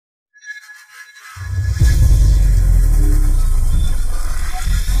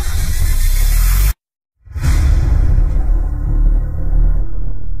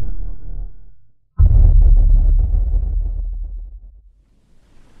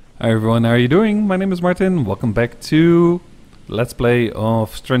Hi everyone, how are you doing? My name is Martin. Welcome back to Let's Play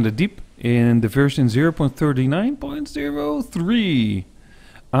of Stranded Deep in the version 0.39.03.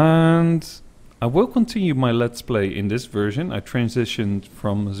 And I will continue my Let's Play in this version. I transitioned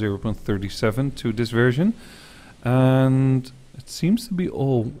from 0.37 to this version. And it seems to be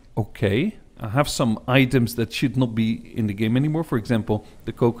all okay. I have some items that should not be in the game anymore. For example,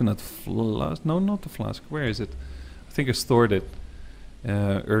 the coconut flask. No, not the flask. Where is it? I think I stored it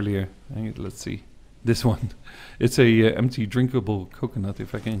earlier. Let's see. This one. It's a empty drinkable coconut.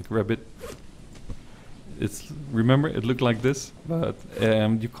 If I can grab it. Remember, it looked like this, but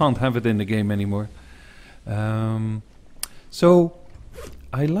you can't have it in the game anymore. So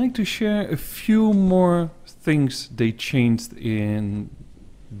I like to share a few more things they changed in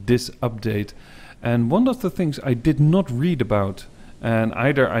this update, and one of the things I did not read about, and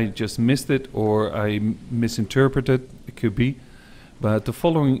either I just missed it or I misinterpreted, it could be, but the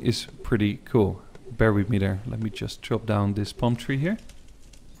following is pretty cool. Bear with me there. Let me just chop down this palm tree here.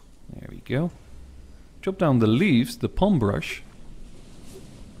 There we go. Chop down the leaves, the palm brush,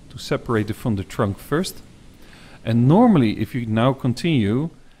 to separate it from the trunk first. And normally, if you now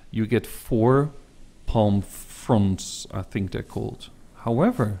continue, you get 4 palm fronds, I think they're called.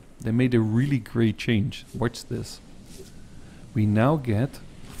 However, they made a really great change. Watch this. We now get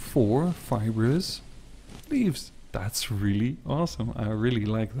 4 fibrous leaves. That's really awesome. I really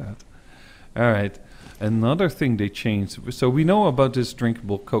like that. Alright, another thing they changed. So we know about this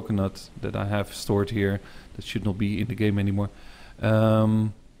drinkable coconut that I have stored here. That should not be in the game anymore.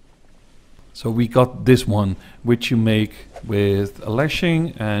 So we got this one, which you make with a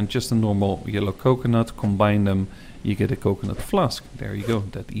lashing and just a normal yellow coconut. Combine them, you get a coconut flask. There you go,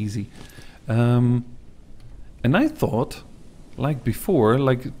 that easy. And I thought, like before,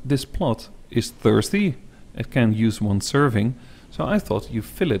 like this plot is thirsty. It can use 1 serving. So I thought you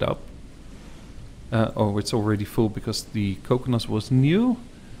fill it up. Oh, it's already full because the coconut was new.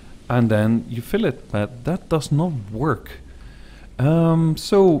 And then you fill it, but that does not work.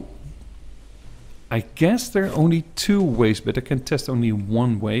 So I guess there are only 2 ways, but I can test only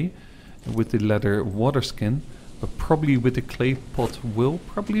 1 way with the leather water skin. But probably with the clay pot will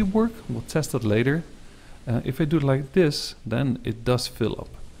probably work. We'll test it later. If I do it like this, then it does fill up.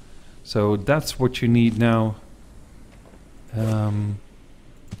 So that's what you need now. There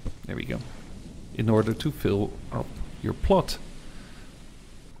we go. In order to fill up your plot.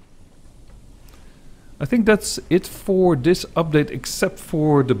 I think that's it for this update, except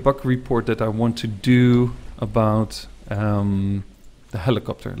for the bug report that I want to do about the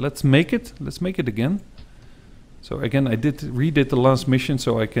helicopter. Let's make it again. So again, I redid the last mission,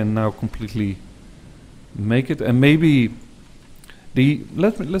 so I can now completely make it. And maybe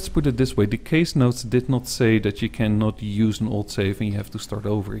let's put it this way: the case notes did not say that you cannot use an old save and you have to start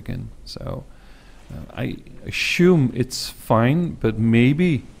over again. So I assume it's fine, but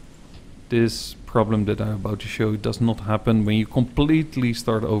maybe this problem that I'm about to show does not happen when you completely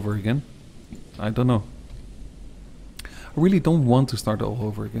start over again. I don't know. I really don't want to start all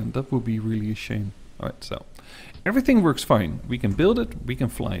over again. That would be really a shame. Alright, so everything works fine. We can build it, we can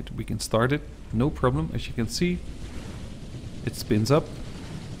fly it, we can start it, no problem. As you can see, it spins up.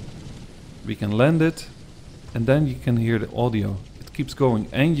 We can land it, and then you can hear the audio. It keeps going,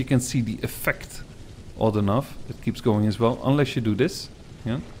 and you can see the effect. Odd enough, it keeps going as well, unless you do this.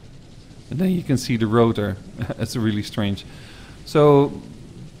 Yeah. And then you can see the rotor. It's really strange. So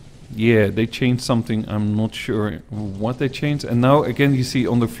yeah, they changed something. I'm not sure what they changed. And now again, you see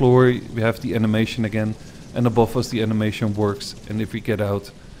on the floor we have the animation again, and above us the animation works, and if we get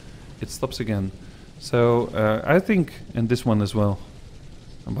out it stops again. So I think, and this one as well,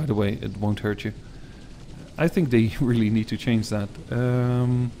 and by the way, it won't hurt you. I think they really need to change that.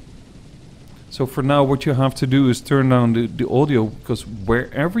 So for now, what you have to do is turn down the audio, because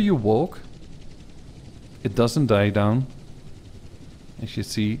wherever you walk, it doesn't die down. As you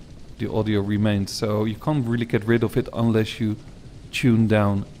see, the audio remains. So you can't really get rid of it unless you tune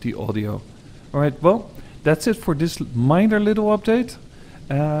down the audio. Alright, well, that's it for this minor little update.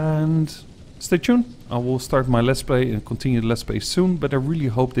 And stay tuned. I will start my Let's Play and continue the Let's Play soon, but I really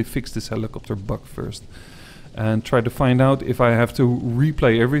hope they fix this helicopter bug first. And try to find out if I have to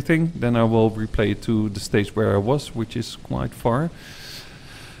replay everything. Then I will replay it to the stage where I was, which is quite far.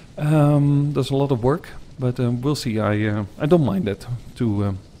 There's a lot of work, but we'll see. I don't mind that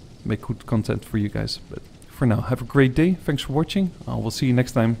to make good content for you guys. But for now, have a great day. Thanks for watching. I will see you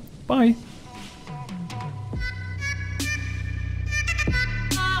next time. Bye.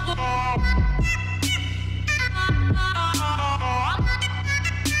 Oh,